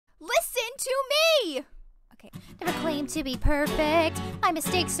to me! Okay. Never claim to be perfect. My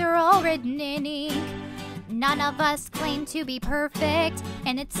mistakes are all written in ink. None of us claim to be perfect,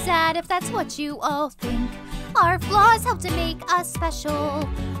 and it's sad if that's what you all think. Our flaws help to make us special.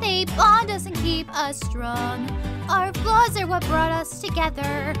 They bond us and keep us strong. Our flaws are what brought us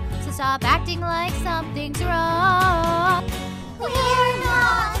together, so stop acting like something's wrong. We're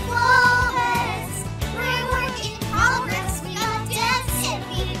not flawless. We're work in progress. We got dents and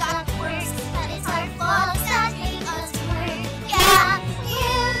we got quirks, but it's our flaws that make us work. Yeah,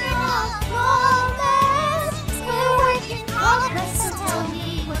 we're not flawless. We're work in progress. So tell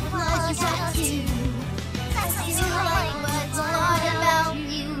me what flaws you got too. That's still like what's flawed about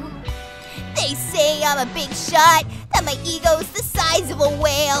you. They say I'm a big shot, that my ego's the size of a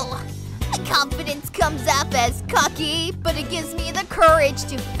whale. My confidence comes off as cocky, but it gives me the courage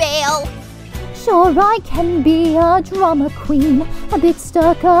to fail. Sure, I can be a drama queen, a bit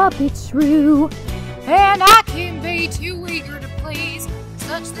stuck up, it's true. And I can be too eager to please,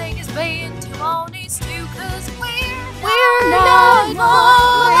 such thing as being too honest too, 'cause we're not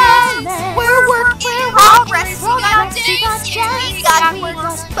flawless. We're work in progress. We got dents and we got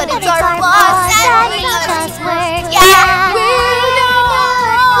quirks, but it's our flaws that make us work. Yeah, we're not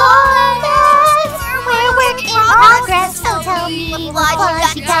flawless. We're work in progress. So tell me what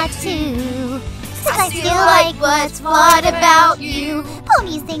flaws you got too. I still like what's flawed about you.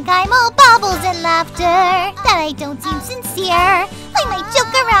 Ponies think I'm all bubbles and laughter, that I don't seem sincere. I might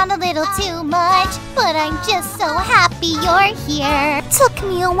joke around a little too much, but I'm just so happy you're here. Took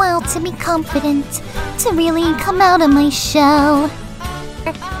me a while to be confident, to really come out of my shell.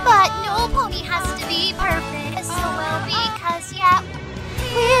 But no pony has to be perfect, so well, because yeah,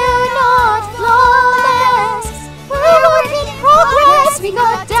 We're not flawless. We're work in progress. We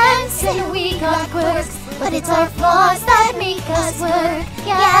got dents and we got quirks, but it's our flaws that make us work.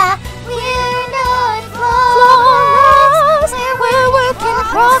 Yeah, we're not flawless. we're work in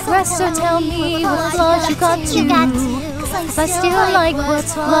progress, so tell me what flaws you got too. 'Cause I still like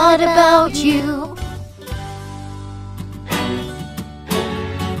what's flawed about you.